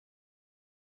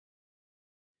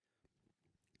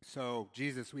So,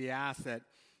 Jesus, we ask that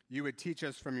you would teach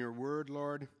us from your word,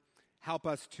 Lord. Help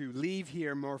us to leave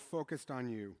here more focused on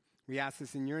you. We ask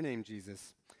this in your name,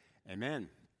 Jesus. Amen.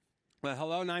 Well,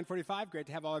 hello, 9:45. Great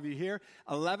to have all of you here.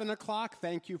 11 o'clock,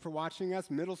 thank you for watching us.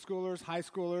 Middle schoolers, high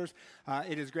schoolers,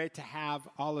 it is great to have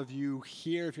all of you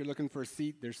here. If you're looking for a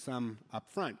seat, there's some up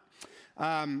front.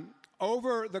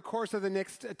 Over the course of the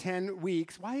next 10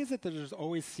 weeks, why is it that there's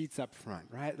always seats up front,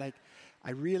 right? Like,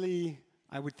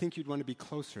 I would think you'd want to be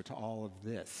closer to all of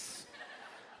this.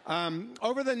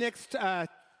 Over the next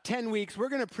 10 weeks, we're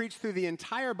going to preach through the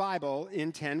entire Bible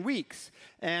in 10 weeks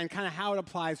and kind of how it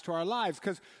applies to our lives.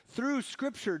 Because through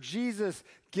Scripture, Jesus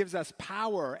gives us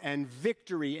power and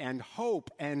victory and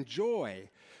hope and joy.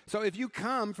 So if you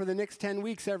come for the next 10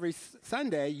 weeks every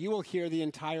Sunday, you will hear the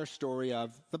entire story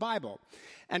of the Bible.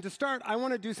 And to start, I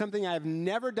want to do something I've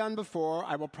never done before.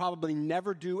 I will probably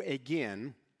never do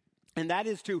again. And that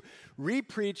is to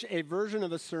re-preach a version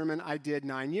of a sermon I did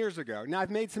 9 years ago. Now,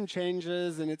 I've made some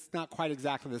changes, and it's not quite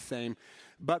exactly the same.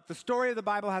 But the story of the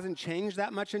Bible hasn't changed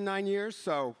that much in 9 years,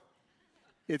 so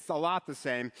it's a lot the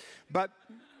same. Because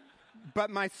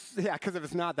if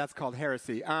it's not, that's called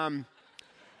heresy.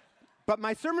 But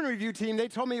my sermon review team, they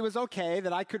told me it was okay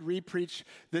that I could re-preach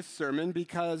this sermon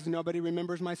because nobody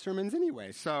remembers my sermons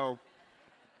anyway. So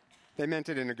they meant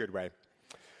it in a good way.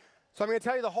 So I'm going to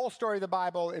tell you the whole story of the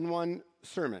Bible in one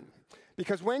sermon.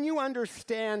 Because when you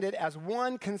understand it as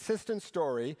one consistent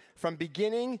story from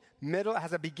beginning, middle, it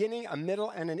has a beginning, a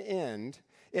middle, and an end,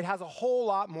 it has a whole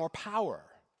lot more power.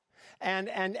 And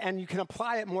you can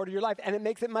apply it more to your life. And it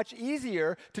makes it much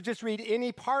easier to just read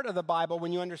any part of the Bible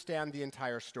when you understand the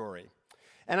entire story.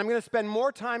 And I'm going to spend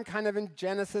more time kind of in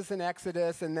Genesis and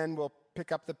Exodus, and then we'll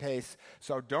pick up the pace.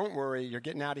 So don't worry, you're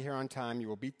getting out of here on time. You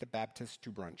will beat the Baptists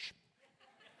to brunch.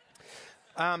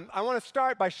 I want to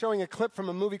start by showing a clip from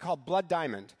a movie called Blood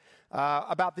Diamond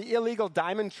about the illegal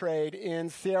diamond trade in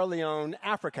Sierra Leone,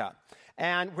 Africa,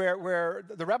 and where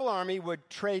the rebel army would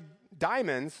trade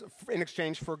diamonds in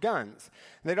exchange for guns.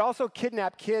 They'd also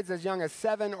kidnap kids as young as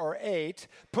 7 or 8,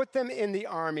 put them in the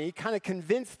army, kind of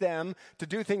convince them to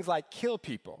do things like kill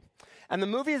people. And the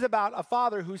movie is about a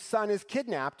father whose son is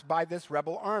kidnapped by this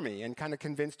rebel army and kind of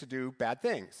convinced to do bad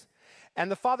things. And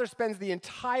the father spends the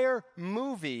entire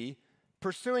movie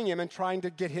pursuing him and trying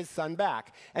to get his son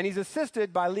back. And he's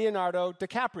assisted by Leonardo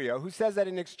DiCaprio, who says that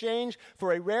in exchange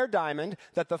for a rare diamond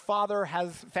that the father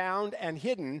has found and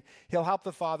hidden, he'll help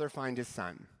the father find his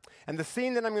son. And the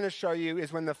scene that I'm going to show you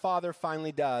is when the father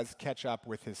finally does catch up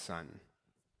with his son.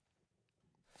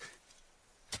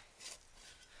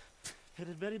 It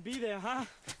had better be there, huh?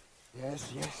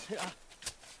 Yes. Yeah.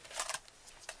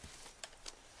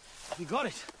 You got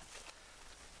it.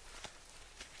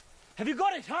 Have you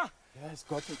got it, huh? Yes,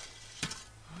 got it.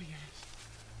 Oh,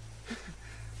 yes.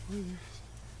 Oh, yes.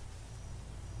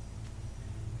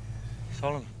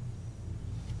 Solomon.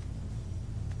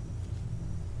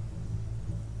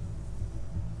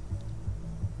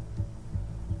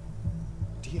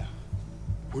 Dia,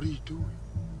 what are you doing?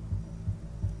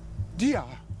 Dia!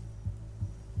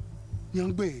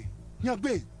 Nyangbe,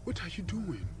 what are you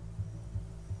doing?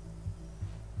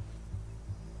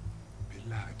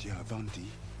 Bela Dia Avanti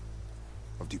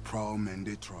of the Proud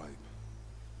Mende tribe.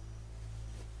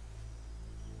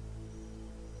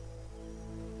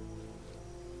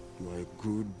 You are a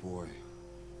good boy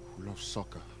who loves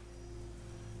soccer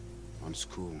and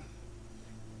school.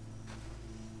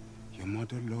 Your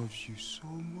mother loves you so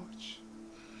much.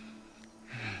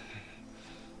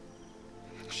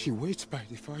 She waits by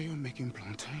the fire making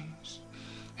plantains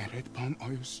and red palm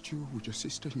oil stew with your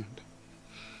sister Nyanda.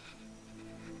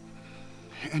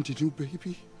 And the new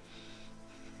baby,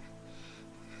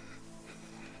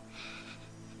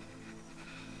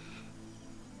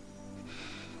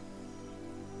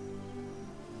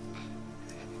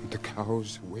 the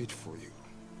cows wait for you.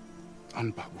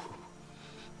 And Babu,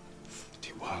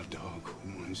 the wild dog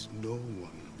who wants no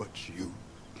one but you.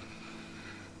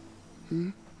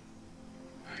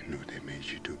 I know they made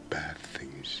you do bad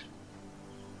things,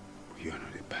 but you're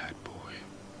not a bad boy.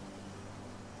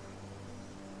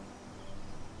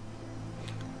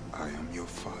 I am your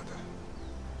father,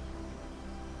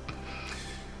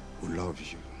 who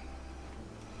loves you.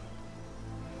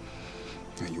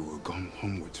 And you will come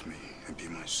home with me and be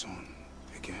my son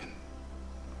again.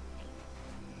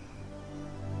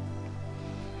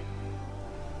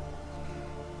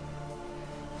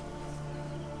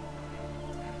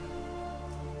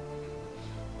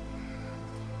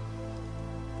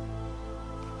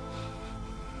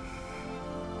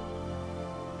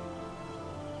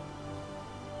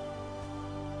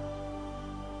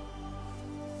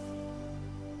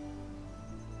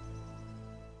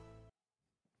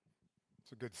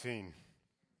 good scene.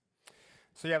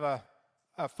 So you have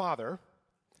a father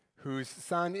whose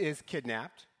son is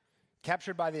kidnapped,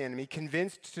 captured by the enemy,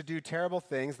 convinced to do terrible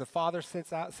things. The father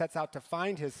sets out to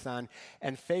find his son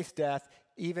and face death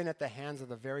even at the hands of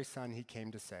the very son he came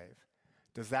to save.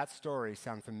 Does that story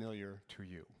sound familiar to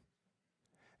you?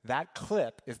 That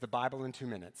clip is the Bible in 2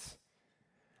 minutes.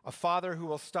 A father who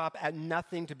will stop at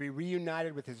nothing to be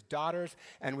reunited with his daughters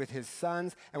and with his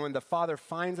sons. And when the father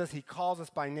finds us, he calls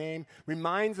us by name,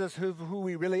 reminds us who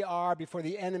we really are before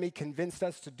the enemy convinced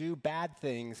us to do bad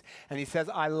things. And he says,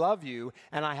 I love you,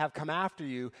 and I have come after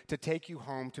you to take you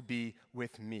home to be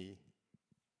with me.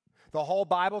 The whole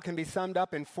Bible can be summed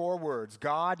up in 4 words.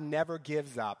 God never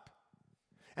gives up.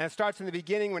 And it starts in the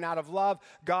beginning when out of love,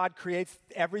 God creates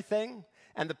everything.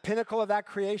 And the pinnacle of that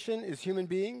creation is human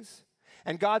beings.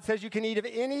 And God says you can eat of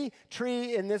any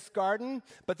tree in this garden,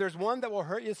 but there's one that will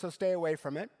hurt you, so stay away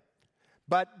from it.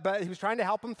 But he was trying to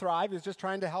help them thrive. He was just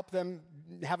trying to help them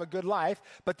have a good life.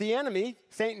 But the enemy,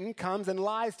 Satan, comes and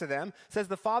lies to them, says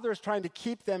the Father is trying to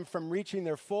keep them from reaching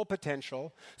their full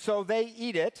potential. So they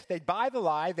eat it. They buy the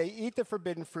lie. They eat the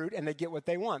forbidden fruit, and they get what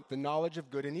they want, the knowledge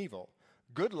of good and evil.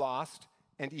 Good lost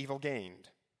and evil gained.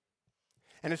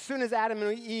 And as soon as Adam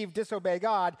and Eve disobey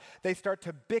God, they start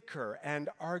to bicker and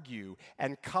argue.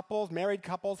 And married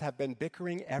couples, have been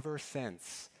bickering ever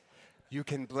since. You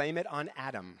can blame it on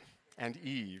Adam and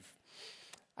Eve.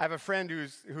 I have a friend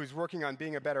who's working on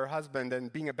being a better husband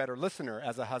and being a better listener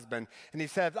as a husband. And he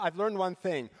said, I've learned one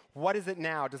thing. What is it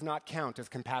now does not count as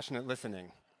compassionate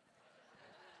listening.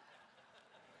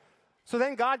 So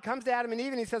then God comes to Adam and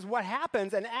Eve and he says, what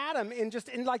happens? And Adam, in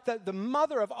like the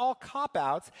mother of all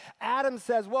cop-outs, Adam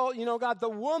says, well, you know, God, the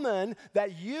woman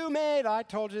that you made, I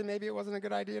told you maybe it wasn't a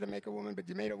good idea to make a woman, but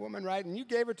you made a woman, right? And you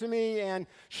gave her to me, and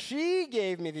she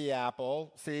gave me the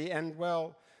apple, see? And,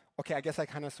 well, okay, I guess I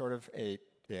kind of sort of ate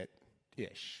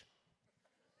it-ish.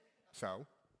 So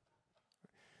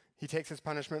he takes his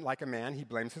punishment like a man. He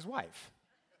blames his wife,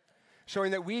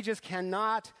 showing that we just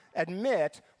cannot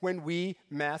admit when we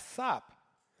mess up.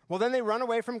 Well, then they run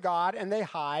away from God and they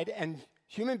hide, and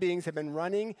human beings have been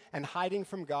running and hiding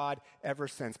from God ever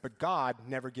since. But God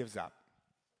never gives up.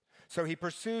 So he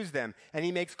pursues them, and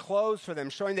he makes clothes for them,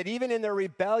 showing that even in their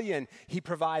rebellion, he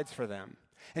provides for them.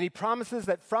 And he promises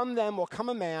that from them will come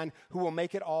a man who will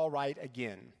make it all right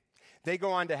again. They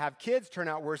go on to have kids, turn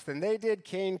out worse than they did.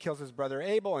 Cain kills his brother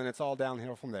Abel, and it's all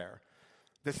downhill from there.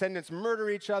 Descendants murder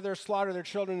each other, slaughter their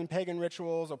children in pagan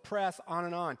rituals, oppress, on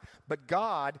and on. But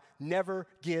God never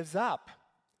gives up.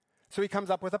 So he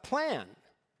comes up with a plan,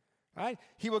 right?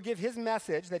 He will give his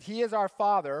message that he is our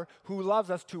Father who loves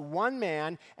us to one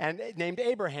man named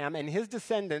Abraham and his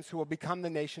descendants who will become the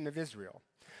nation of Israel.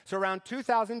 So around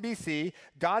 2000 BC,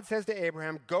 God says to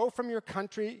Abraham, go from your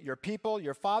country, your people,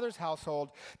 your father's household,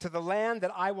 to the land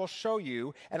that I will show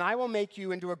you, and I will make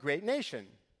you into a great nation,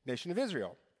 nation of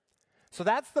Israel. So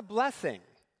that's the blessing.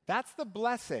 That's the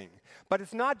blessing. But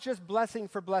it's not just blessing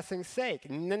for blessing's sake.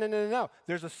 No.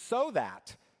 There's a so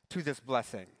that to this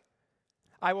blessing.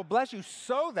 I will bless you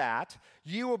so that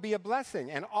you will be a blessing,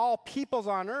 and all peoples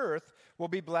on earth will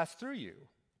be blessed through you.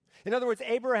 In other words,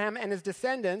 Abraham and his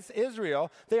descendants,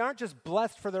 Israel, they aren't just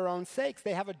blessed for their own sakes.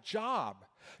 They have a job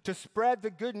to spread the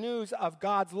good news of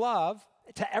God's love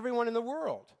to everyone in the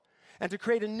world, and to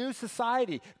create a new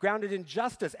society grounded in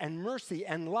justice and mercy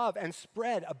and love, and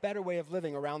spread a better way of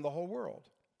living around the whole world.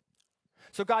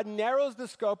 So God narrows the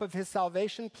scope of his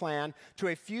salvation plan to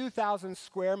a few thousand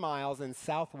square miles in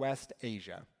Southwest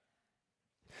Asia.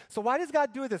 So why does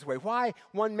God do it this way? Why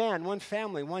one man, one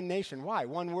family, one nation? Why?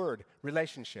 One word,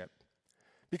 relationship.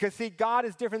 Because, see, God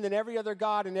is different than every other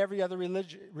God and every other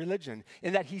religion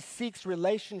in that he seeks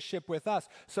relationship with us.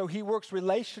 So he works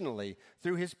relationally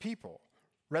through his people,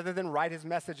 rather than write his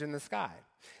message in the sky.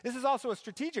 This is also a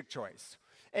strategic choice.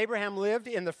 Abraham lived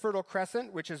in the Fertile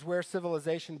Crescent, which is where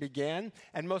civilization began,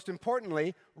 and most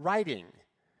importantly, writing,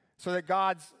 so that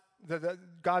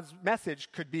God's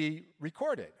message could be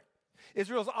recorded.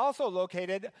 Israel is also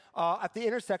located at the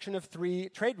intersection of 3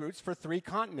 trade routes for 3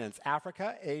 continents,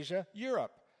 Africa, Asia,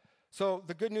 Europe. So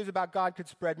the good news about God could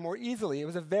spread more easily. It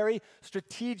was a very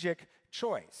strategic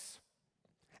choice.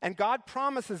 And God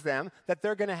promises them that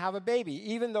they're going to have a baby.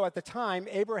 Even though at the time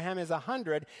Abraham is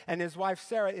 100 and his wife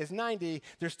Sarah is 90,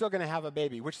 they're still going to have a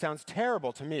baby, which sounds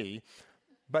terrible to me,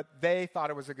 but they thought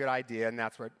it was a good idea, and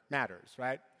that's what matters,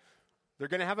 right? They're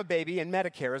going to have a baby, and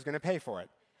Medicare is going to pay for it.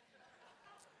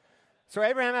 So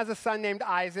Abraham has a son named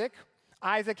Isaac.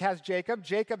 Isaac has Jacob.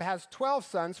 Jacob has 12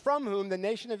 sons, from whom the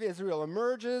nation of Israel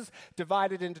emerges,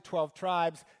 divided into 12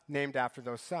 tribes named after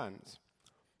those sons.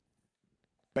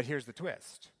 But here's the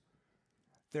twist.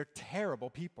 They're terrible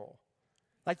people.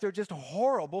 Like they're just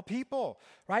horrible people,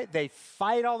 right? They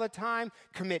fight all the time,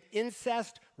 commit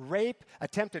incest, rape,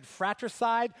 attempted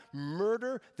fratricide,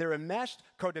 murder. They're enmeshed,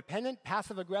 codependent,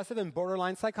 passive-aggressive, and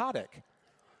borderline psychotic.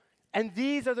 And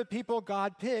these are the people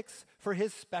God picks for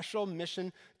his special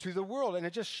mission to the world. And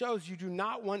it just shows you do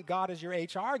not want God as your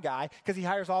HR guy because he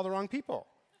hires all the wrong people,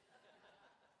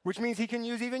 which means he can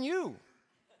use even you.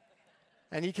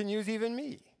 And he can use even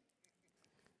me.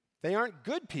 They aren't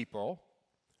good people,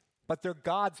 but they're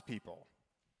God's people.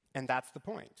 And that's the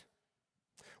point.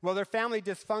 Well, their family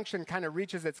dysfunction kind of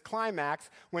reaches its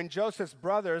climax when Joseph's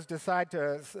brothers decide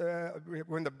to,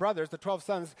 when the 12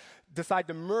 sons, decide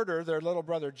to murder their little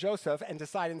brother Joseph and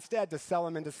decide instead to sell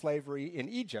him into slavery in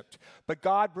Egypt. But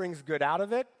God brings good out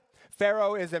of it.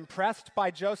 Pharaoh is impressed by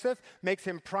Joseph, makes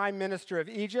him prime minister of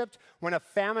Egypt. When a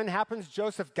famine happens,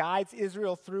 Joseph guides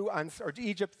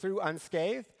Egypt through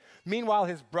unscathed. Meanwhile,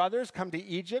 his brothers come to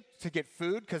Egypt to get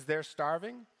food because they're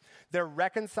starving. They're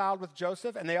reconciled with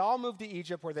Joseph, and they all move to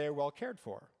Egypt where they are well cared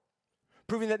for,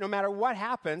 proving that no matter what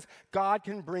happens, God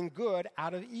can bring good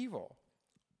out of evil.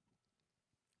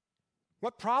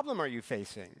 What problem are you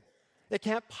facing? It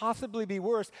can't possibly be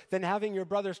worse than having your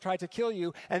brothers try to kill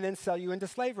you and then sell you into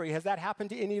slavery. Has that happened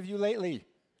to any of you lately?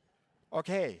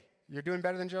 Okay, you're doing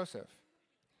better than Joseph.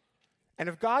 And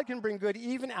if God can bring good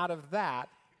even out of that,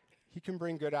 he can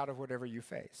bring good out of whatever you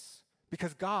face,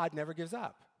 because God never gives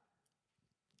up.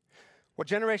 Well,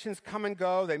 generations come and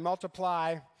go, they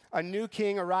multiply. A new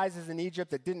king arises in Egypt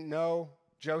that didn't know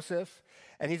Joseph,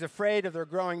 and he's afraid of their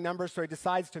growing numbers, so he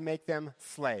decides to make them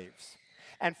slaves.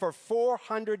 And for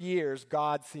 400 years,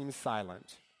 God seems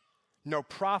silent. No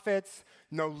prophets,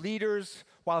 no leaders,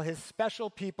 while his special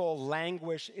people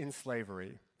languish in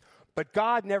slavery. But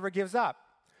God never gives up.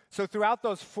 So throughout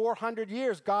those 400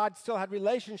 years, God still had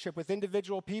relationship with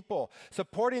individual people,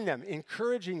 supporting them,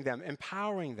 encouraging them,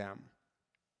 empowering them.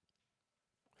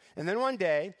 And then one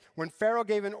day, when Pharaoh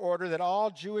gave an order that all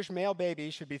Jewish male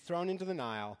babies should be thrown into the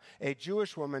Nile, a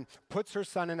Jewish woman puts her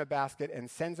son in a basket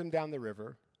and sends him down the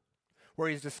river, where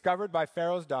he's discovered by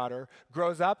Pharaoh's daughter,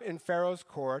 grows up in Pharaoh's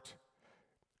court.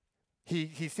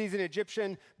 He sees an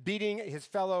Egyptian beating his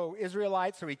fellow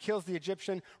Israelites, so he kills the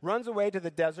Egyptian, runs away to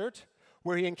the desert,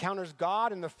 where he encounters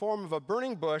God in the form of a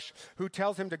burning bush, who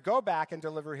tells him to go back and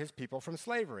deliver his people from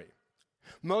slavery.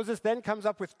 Moses then comes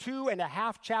up with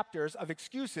 2.5 chapters of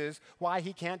excuses why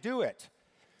he can't do it.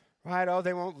 Right? Oh,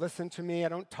 they won't listen to me. I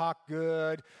don't talk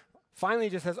good. Finally,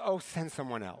 he just says, oh, send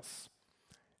someone else.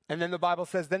 And then the Bible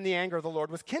says, then the anger of the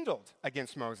Lord was kindled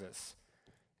against Moses,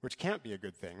 which can't be a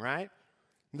good thing, right?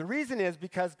 And the reason is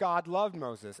because God loved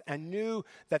Moses and knew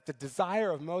that the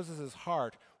desire of Moses'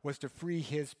 heart was to free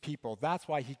his people. That's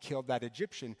why he killed that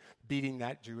Egyptian, beating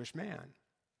that Jewish man.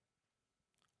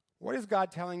 What is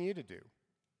God telling you to do?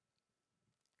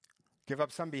 Give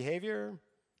up some behavior?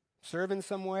 Serve in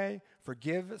some way?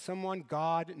 Forgive someone?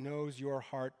 God knows your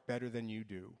heart better than you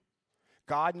do.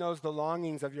 God knows the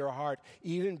longings of your heart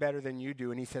even better than you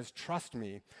do. And he says, trust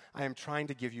me, I am trying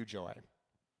to give you joy.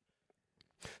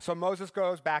 So Moses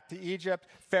goes back to Egypt.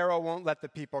 Pharaoh won't let the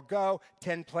people go.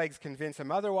 10 plagues convince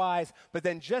him otherwise. But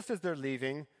then just as they're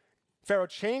leaving, Pharaoh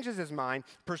changes his mind,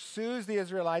 pursues the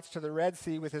Israelites to the Red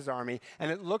Sea with his army,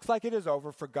 and it looks like it is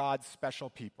over for God's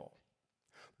special people.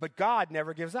 But God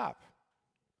never gives up.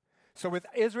 So with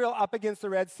Israel up against the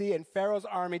Red Sea and Pharaoh's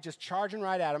army just charging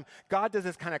right at him, God does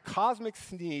this kind of cosmic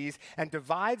sneeze and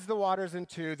divides the waters in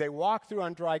two. They walk through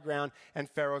on dry ground, and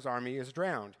Pharaoh's army is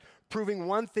drowned, proving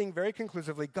one thing very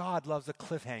conclusively: God loves a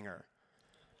cliffhanger.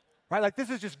 Right? Like, this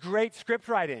is just great script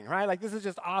writing, right? Like, this is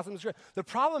just awesome script. The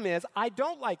problem is, I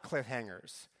don't like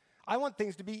cliffhangers. I want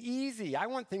things to be easy. I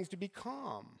want things to be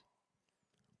calm.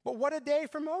 But what a day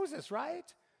for Moses, right?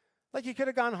 Like, he could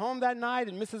have gone home that night,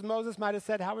 and Mrs. Moses might have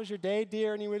said, how was your day,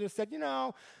 dear? And he would have said,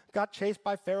 got chased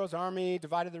by Pharaoh's army,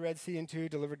 divided the Red Sea in two,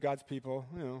 delivered God's people,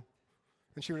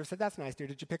 And she would have said, that's nice, dear.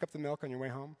 Did you pick up the milk on your way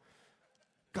home?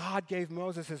 God gave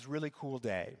Moses this really cool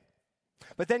day.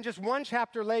 But then just one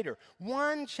chapter later,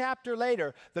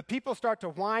 the people start to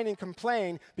whine and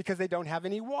complain because they don't have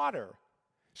any water,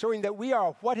 showing that we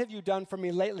are what have you done for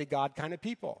me lately, God kind of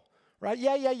people, right?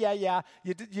 Yeah.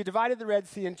 You divided the Red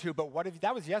Sea in two, but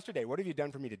that was yesterday. What have you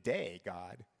done for me today,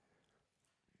 God?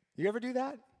 You ever do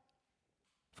that?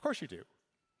 Of course you do.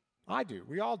 I do.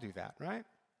 We all do that, right?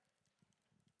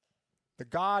 The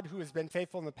God who has been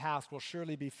faithful in the past will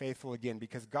surely be faithful again,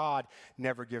 because God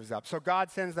never gives up. So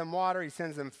God sends them water. He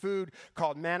sends them food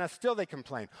called manna. Still they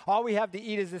complain. All we have to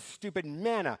eat is this stupid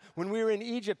manna. When we were in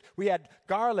Egypt, we had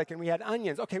garlic and we had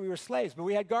onions. Okay, we were slaves, but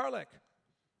we had garlic.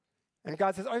 And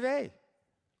God says, oy vey,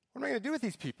 what am I going to do with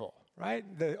these people? Right?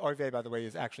 The oy vey, by the way,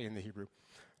 is actually in the Hebrew.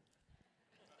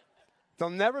 They'll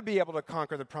never be able to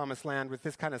conquer the promised land with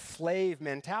this kind of slave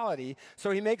mentality, so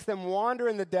he makes them wander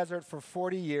in the desert for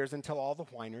 40 years until all the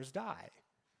whiners die.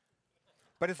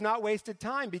 But it's not wasted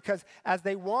time because as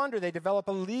they wander, they develop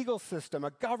a legal system,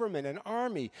 a government, an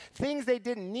army, things they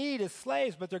didn't need as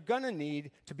slaves, but they're going to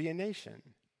need to be a nation.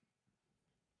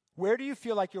 Where do you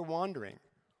feel like you're wandering,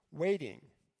 waiting?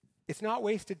 It's not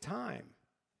wasted time.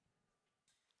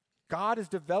 God is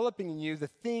developing in you the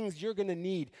things you're going to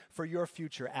need for your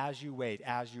future as you wait,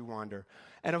 as you wander.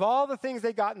 And of all the things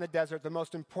they got in the desert, the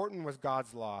most important was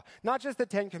God's law. Not just the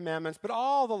 10 Commandments, but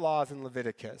all the laws in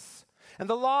Leviticus. And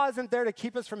the law isn't there to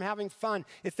keep us from having fun.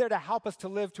 It's there to help us to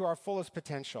live to our fullest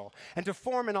potential and to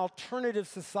form an alternative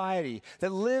society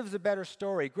that lives a better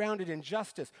story, grounded in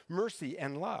justice, mercy,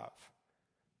 and love.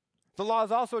 The law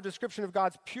is also a description of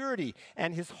God's purity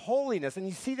and his holiness. And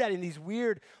you see that in these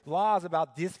weird laws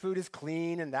about this food is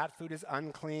clean and that food is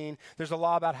unclean. There's a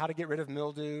law about how to get rid of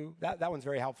mildew. That one's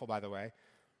very helpful, by the way.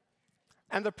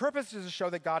 And the purpose is to show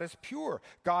that God is pure.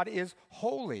 God is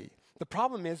holy. The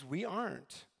problem is we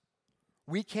aren't.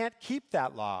 We can't keep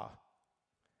that law.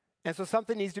 And so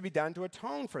something needs to be done to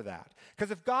atone for that. Because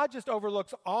if God just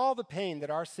overlooks all the pain that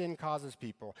our sin causes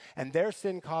people and their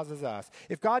sin causes us,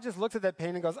 if God just looks at that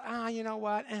pain and goes, you know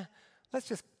what, let's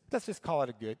just call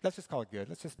it good.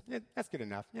 That's good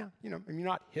enough. Yeah, you're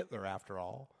not Hitler after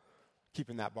all,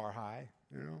 keeping that bar high,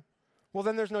 Well,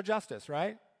 then there's no justice,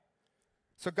 right?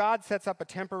 So God sets up a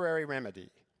temporary remedy.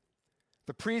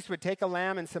 The priest would take a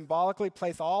lamb and symbolically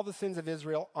place all the sins of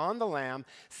Israel on the lamb,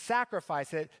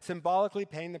 sacrifice it, symbolically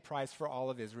paying the price for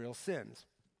all of Israel's sins.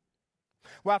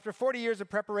 Well, after 40 years of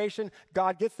preparation,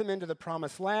 God gets them into the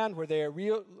promised land where they are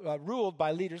ruled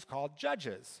by leaders called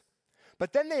judges.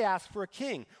 But then they ask for a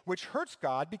king, which hurts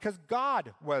God because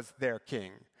God was their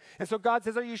king. And so God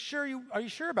says, are you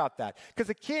sure about that? Because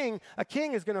a king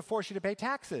is going to force you to pay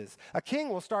taxes. A king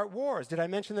will start wars. Did I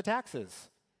mention the taxes?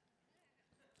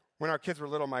 When our kids were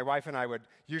little, my wife and I would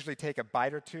usually take a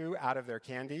bite or two out of their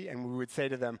candy, and we would say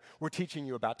to them, we're teaching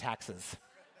you about taxes.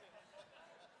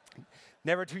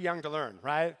 Never too young to learn,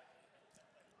 right?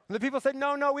 And the people said,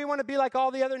 no, we want to be like all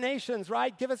the other nations,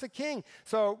 right? Give us a king.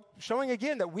 So showing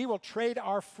again that we will trade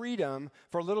our freedom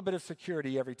for a little bit of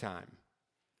security every time.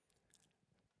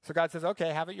 So God says,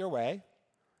 okay, have it your way.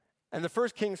 And the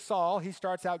first king, Saul, he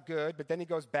starts out good, but then he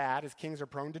goes bad, as kings are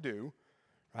prone to do,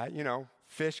 right?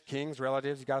 Fish, kings,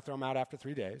 relatives, you got to throw them out after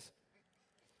 3 days.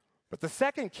 But the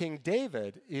second king,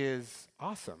 David, is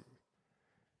awesome.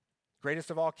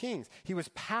 Greatest of all kings. He was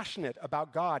passionate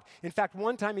about God. In fact,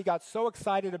 one time he got so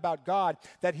excited about God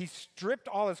that he stripped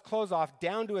all his clothes off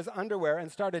down to his underwear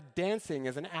and started dancing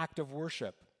as an act of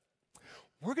worship.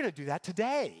 We're going to do that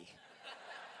today.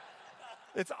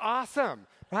 It's awesome,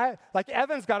 right? Like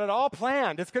Evan's got it all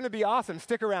planned. It's going to be awesome.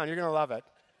 Stick around. You're going to love it.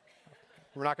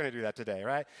 We're not going to do that today,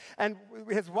 right? And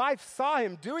his wife saw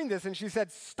him doing this, and she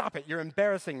said, stop it, you're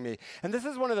embarrassing me. And this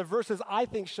is one of the verses I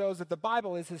think shows that the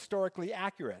Bible is historically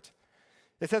accurate.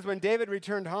 It says, when David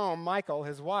returned home, Michal,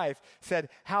 his wife, said,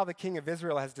 how the king of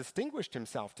Israel has distinguished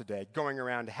himself today, going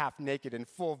around half naked in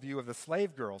full view of the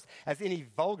slave girls, as any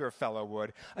vulgar fellow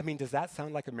would. I mean, does that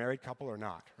sound like a married couple or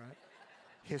not, right?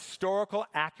 Historical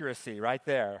accuracy right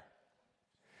there.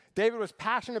 David was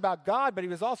passionate about God, but he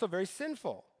was also very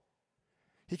sinful.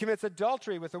 He commits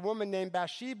adultery with a woman named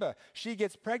Bathsheba. She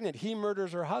gets pregnant. He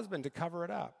murders her husband to cover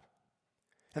it up.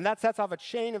 And that sets off a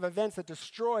chain of events that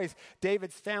destroys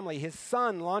David's family. His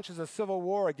son launches a civil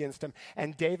war against him,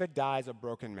 and David dies a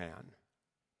broken man.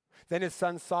 Then his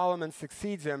son Solomon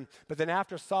succeeds him, but then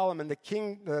after Solomon, the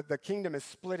kingdom is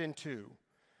split in two.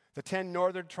 The 10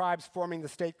 northern tribes forming the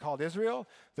state called Israel,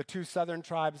 the 2 southern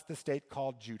tribes, the state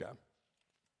called Judah.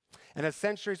 And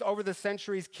over the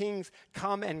centuries, kings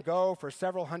come and go for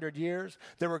several hundred years.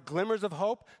 There were glimmers of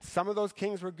hope. Some of those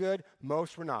kings were good,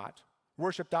 most were not.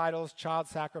 Worshipped idols, child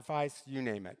sacrifice, you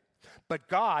name it. But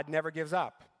God never gives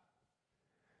up.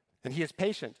 And he is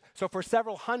patient. So for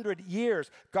several hundred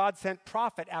years, God sent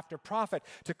prophet after prophet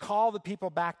to call the people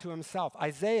back to himself.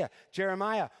 Isaiah,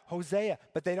 Jeremiah, Hosea,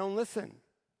 but they don't listen.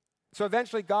 So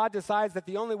eventually God decides that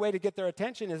the only way to get their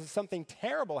attention is if something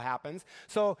terrible happens.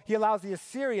 So he allows the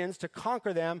Assyrians to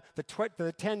conquer them,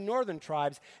 the 10 northern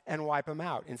tribes, and wipe them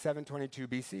out in 722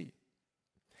 BC.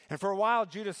 And for a while,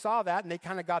 Judah saw that, and they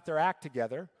kind of got their act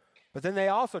together. But then they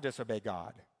also disobey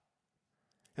God.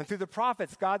 And through the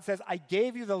prophets, God says, I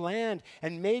gave you the land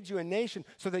and made you a nation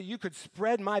so that you could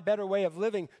spread my better way of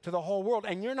living to the whole world.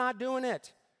 And you're not doing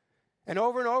it. And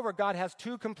over, God has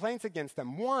 2 complaints against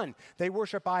them. 1, they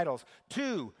worship idols.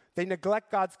 2, they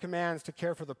neglect God's commands to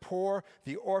care for the poor,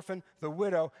 the orphan, the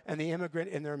widow, and the immigrant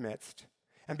in their midst.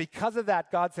 And because of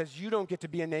that, God says, you don't get to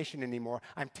be a nation anymore.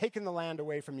 I'm taking the land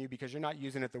away from you because you're not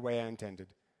using it the way I intended.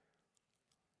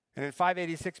 And in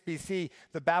 586 BC,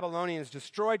 the Babylonians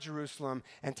destroy Jerusalem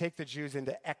and take the Jews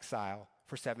into exile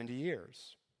for 70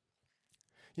 years.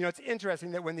 You know, it's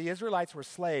interesting that when the Israelites were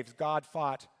slaves, God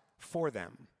fought for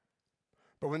them.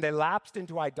 But when they lapsed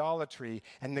into idolatry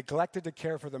and neglected to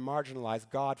care for the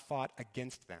marginalized, God fought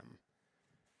against them,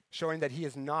 showing that he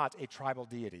is not a tribal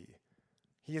deity.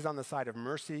 He is on the side of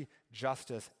mercy,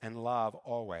 justice, and love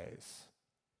always.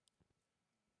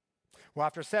 Well,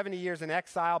 after 70 years in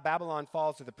exile, Babylon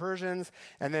falls to the Persians,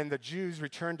 and then the Jews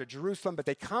return to Jerusalem, but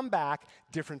they come back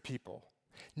different people.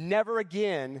 Never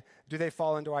again do they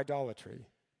fall into idolatry.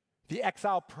 The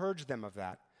exile purged them of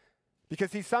that.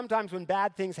 Because see, sometimes when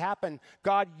bad things happen,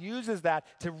 God uses that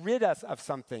to rid us of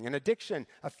something, an addiction,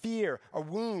 a fear, a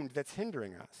wound that's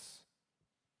hindering us.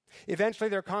 Eventually,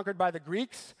 they're conquered by the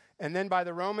Greeks and then by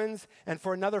the Romans, and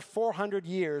for another 400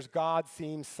 years, God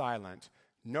seems silent.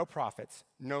 No prophets,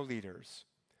 no leaders.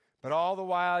 But all the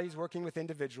while, he's working with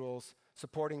individuals,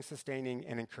 supporting, sustaining,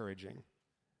 and encouraging.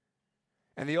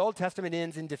 And the Old Testament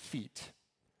ends in defeat.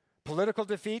 Political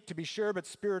defeat, to be sure, but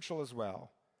spiritual as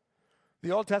well.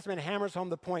 The Old Testament hammers home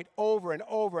the point over and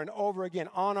over and over again.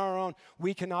 On our own,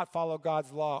 we cannot follow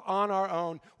God's law. On our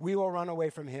own, we will run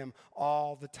away from him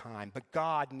all the time. But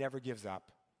God never gives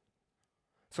up.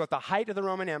 So at the height of the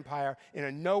Roman Empire, in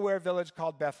a nowhere village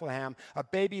called Bethlehem, a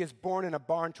baby is born in a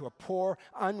barn to a poor,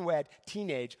 unwed,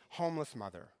 teenage, homeless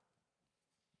mother.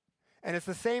 And it's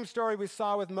the same story we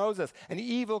saw with Moses. An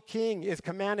evil king is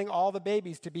commanding all the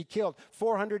babies to be killed.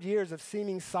 400 years of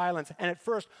seeming silence. And at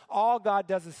first, all God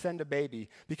does is send a baby.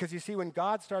 Because you see, when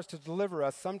God starts to deliver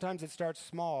us, sometimes it starts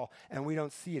small and we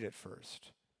don't see it at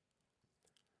first.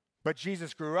 But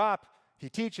Jesus grew up. He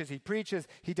teaches, he preaches,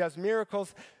 he does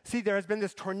miracles. See, there has been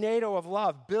this tornado of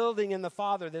love building in the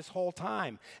Father this whole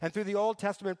time. And through the Old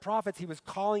Testament prophets, he was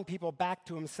calling people back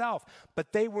to himself,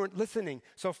 but they weren't listening.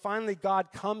 So finally,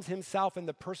 God comes himself in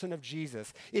the person of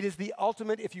Jesus. It is the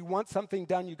ultimate, if you want something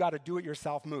done, you got to do it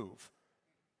yourself move.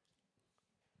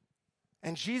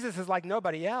 And Jesus is like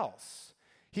nobody else.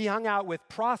 He hung out with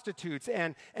prostitutes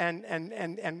and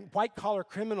white-collar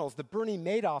criminals, the Bernie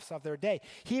Madoffs of their day.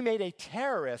 He made a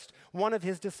terrorist one of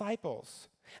his disciples.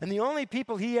 And the only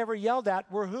people he ever yelled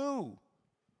at were who?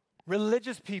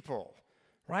 Religious people,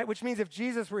 right? Which means if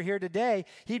Jesus were here today,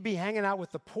 he'd be hanging out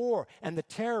with the poor and the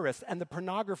terrorists and the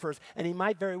pornographers, and he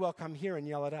might very well come here and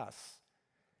yell at us.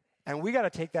 And we got to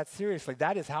take that seriously.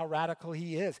 That is how radical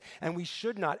he is. And we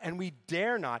should not, and we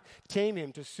dare not tame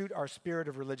him to suit our spirit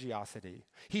of religiosity.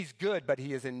 He's good, but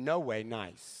he is in no way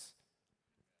nice.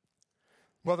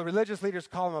 Well, the religious leaders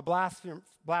call him a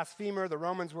blasphemer. The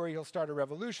Romans worry he'll start a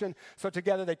revolution. So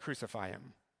together they crucify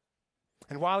him.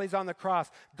 And while he's on the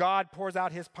cross, God pours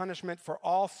out his punishment for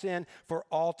all sin for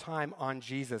all time on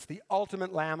Jesus, the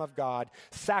ultimate Lamb of God,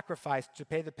 sacrificed to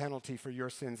pay the penalty for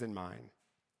your sins and mine.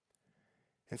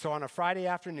 And so on a Friday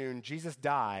afternoon, Jesus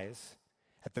dies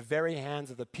at the very hands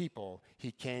of the people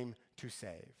he came to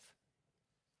save.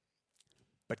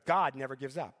 But God never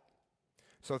gives up.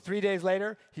 So 3 days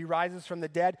later, he rises from the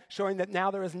dead, showing that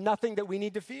now there is nothing that we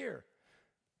need to fear.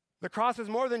 The cross is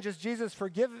more than just Jesus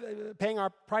paying our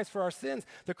price for our sins.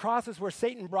 The cross is where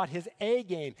Satan brought his A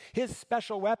game, his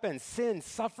special weapons, sin,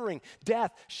 suffering,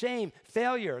 death, shame,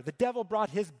 failure. The devil brought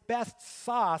his best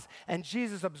sauce, and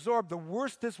Jesus absorbed the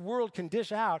worst this world can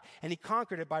dish out, and he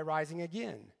conquered it by rising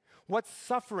again. What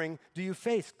suffering do you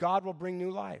face? God will bring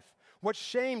new life. What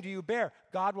shame do you bear?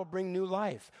 God will bring new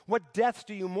life. What deaths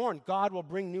do you mourn? God will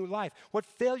bring new life. What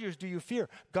failures do you fear?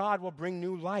 God will bring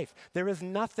new life. There is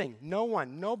nothing, no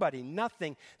one, nobody,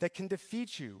 nothing that can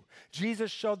defeat you.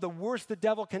 Jesus showed the worst the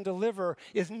devil can deliver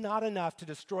is not enough to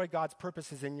destroy God's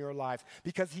purposes in your life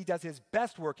because he does his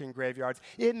best work in graveyards.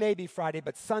 It may be Friday,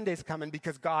 but Sunday's coming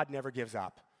because God never gives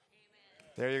up.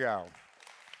 Amen. There you go.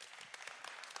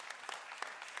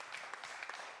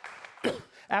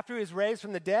 After he was raised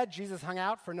from the dead, Jesus hung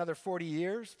out for another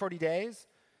 40 days,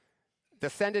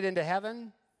 descended into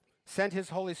heaven, sent his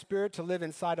Holy Spirit to live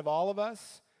inside of all of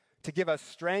us, to give us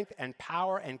strength and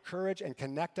power and courage and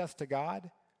connect us to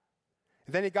God.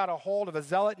 And then he got a hold of a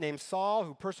zealot named Saul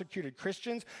who persecuted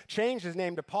Christians, changed his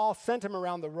name to Paul, sent him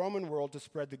around the Roman world to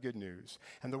spread the good news.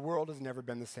 And the world has never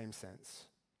been the same since.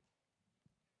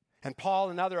 And Paul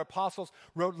and other apostles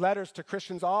wrote letters to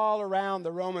Christians all around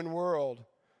the Roman world,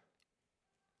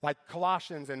 like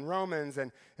Colossians and Romans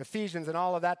and Ephesians and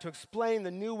all of that, to explain the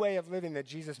new way of living that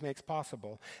Jesus makes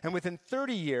possible. And within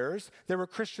 30 years, there were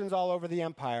Christians all over the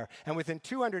empire. And within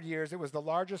 200 years, it was the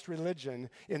largest religion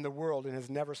in the world and has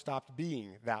never stopped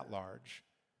being that large.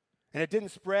 And it didn't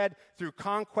spread through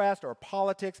conquest or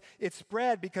politics. It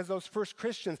spread because those first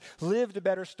Christians lived a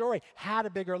better story, had a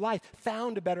bigger life,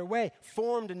 found a better way,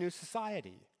 formed a new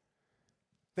society.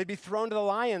 They'd be thrown to the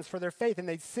lions for their faith, and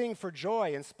they'd sing for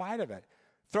joy in spite of it.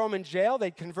 Throw them in jail,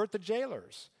 they'd convert the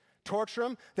jailers. Torture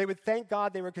them, they would thank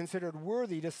God they were considered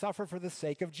worthy to suffer for the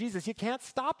sake of Jesus. You can't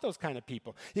stop those kind of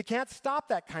people. You can't stop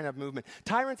that kind of movement.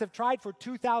 Tyrants have tried for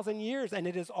 2,000 years, and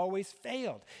it has always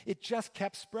failed. It just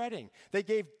kept spreading. They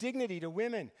gave dignity to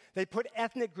women. They put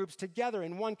ethnic groups together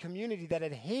in one community that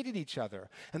had hated each other.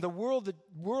 And the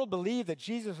world believed that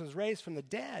Jesus was raised from the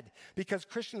dead because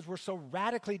Christians were so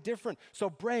radically different,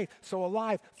 so brave, so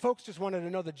alive. Folks just wanted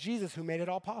to know the Jesus who made it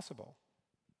all possible.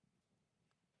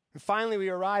 And finally, we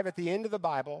arrive at the end of the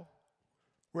Bible.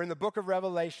 We're in the book of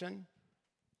Revelation.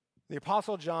 The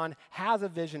Apostle John has a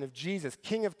vision of Jesus,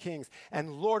 King of Kings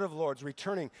and Lord of Lords,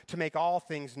 returning to make all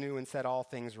things new and set all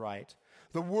things right.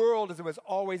 The world as it was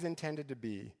always intended to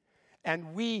be.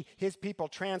 And we, his people,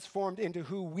 transformed into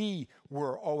who we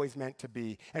were always meant to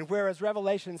be. And whereas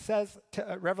Revelation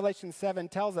 7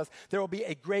 tells us there will be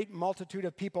a great multitude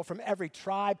of people from every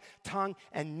tribe, tongue,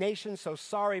 and nation. So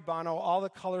sorry, Bono, all the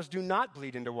colors do not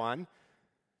bleed into one.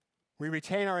 We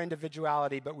retain our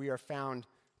individuality, but we are found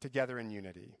together in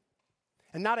unity.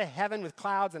 And not a heaven with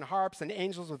clouds and harps and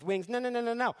angels with wings.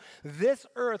 No. This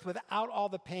earth without all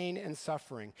the pain and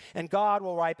suffering. And God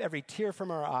will wipe every tear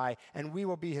from our eye, and we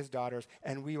will be his daughters,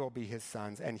 and we will be his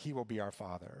sons, and he will be our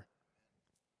father.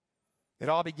 It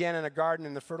all began in a garden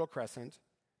in the Fertile Crescent,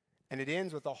 and it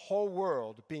ends with the whole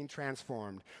world being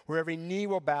transformed, where every knee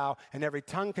will bow and every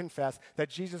tongue confess that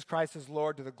Jesus Christ is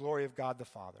Lord to the glory of God the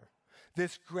Father.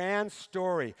 This grand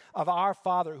story of our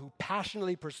Father who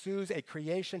passionately pursues a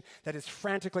creation that is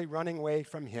frantically running away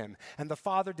from him. And the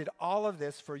Father did all of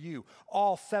this for you,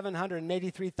 all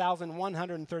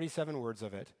 783,137 words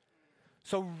of it.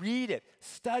 So read it,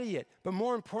 study it, but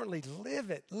more importantly, live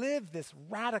it. Live this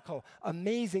radical,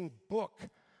 amazing book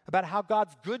about how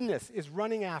God's goodness is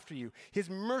running after you.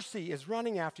 His mercy is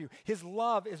running after you. His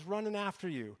love is running after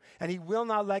you. And he will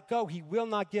not let go. He will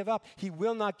not give up. He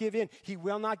will not give in. He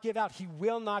will not give out. He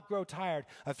will not grow tired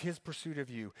of his pursuit of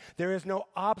you. There is no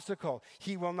obstacle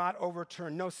he will not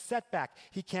overturn. No setback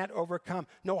he can't overcome.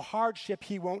 No hardship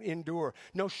he won't endure.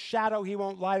 No shadow he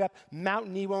won't light up.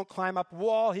 Mountain he won't climb up.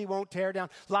 Wall he won't tear down.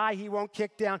 Lie he won't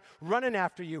kick down. Running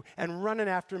after you and running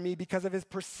after me because of his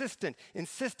persistent,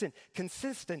 insistent,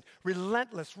 consistent,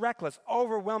 relentless, reckless,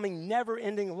 overwhelming,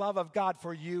 never-ending love of God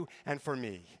for you and for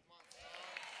me.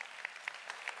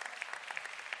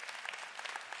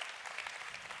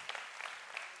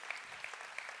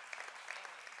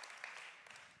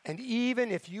 And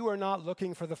even if you are not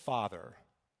looking for the Father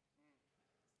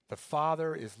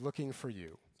is looking for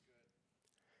you.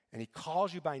 And he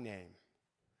calls you by name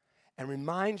and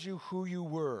reminds you who you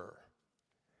were.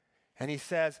 And he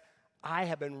says, I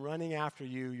have been running after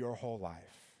you your whole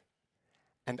life.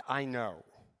 And I know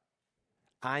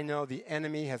the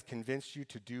enemy has convinced you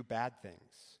to do bad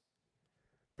things.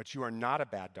 But you are not a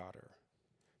bad daughter.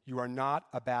 You are not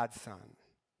a bad son.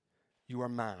 You are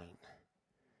mine.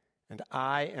 And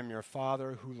I am your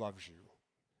Father who loves you.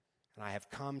 And I have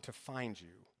come to find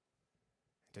you,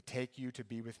 to take you to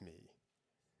be with me.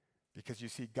 Because you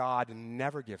see, God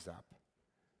never gives up.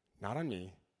 Not on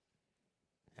me,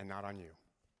 and not on you.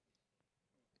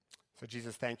 So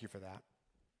Jesus, thank you for that.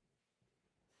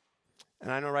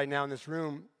 And I know right now in this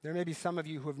room, there may be some of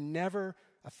you who have never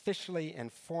officially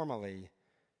and formally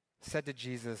said to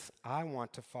Jesus, I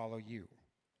want to follow you.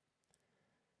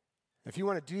 If you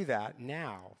want to do that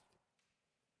now,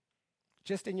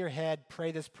 just in your head,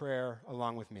 pray this prayer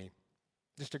along with me.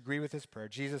 Just agree with this prayer.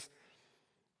 Jesus,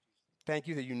 thank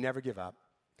you that you never give up.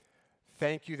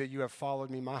 Thank you that you have followed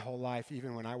me my whole life,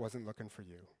 even when I wasn't looking for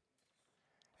you.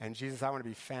 And Jesus, I want to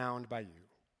be found by you.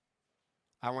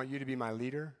 I want you to be my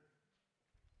leader.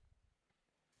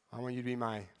 I want you to be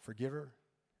my forgiver.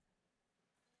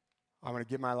 I want to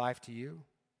give my life to you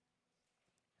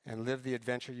and live the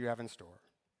adventure you have in store.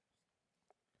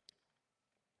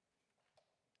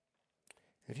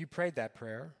 If you prayed that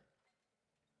prayer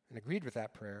and agreed with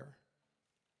that prayer,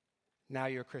 now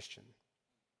you're a Christian.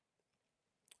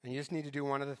 And you just need to do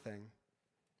one other thing.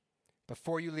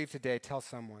 Before you leave today, tell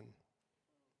someone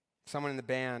in the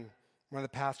band, one of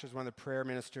the pastors, one of the prayer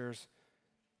ministers,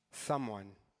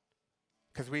 someone,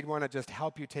 because we'd want to just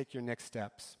help you take your next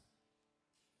steps.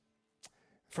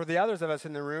 For the others of us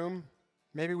in the room,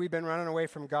 maybe we've been running away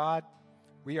from God.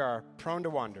 We are prone to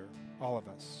wander, all of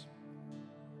us.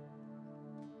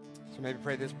 So maybe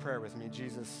pray this prayer with me.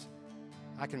 Jesus,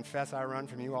 I confess I run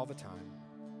from you all the time,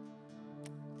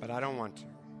 but I don't want to.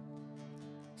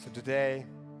 So today,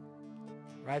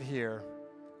 right here,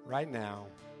 right now.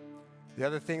 The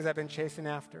other things I've been chasing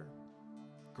after,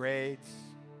 grades,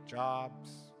 jobs,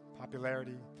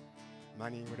 popularity,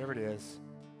 money, whatever it is,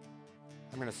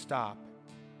 I'm going to stop.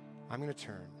 I'm going to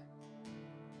turn.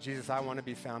 Jesus, I want to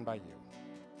be found by you.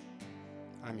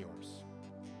 I'm yours.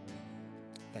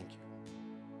 Thank you.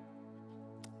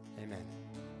 Amen.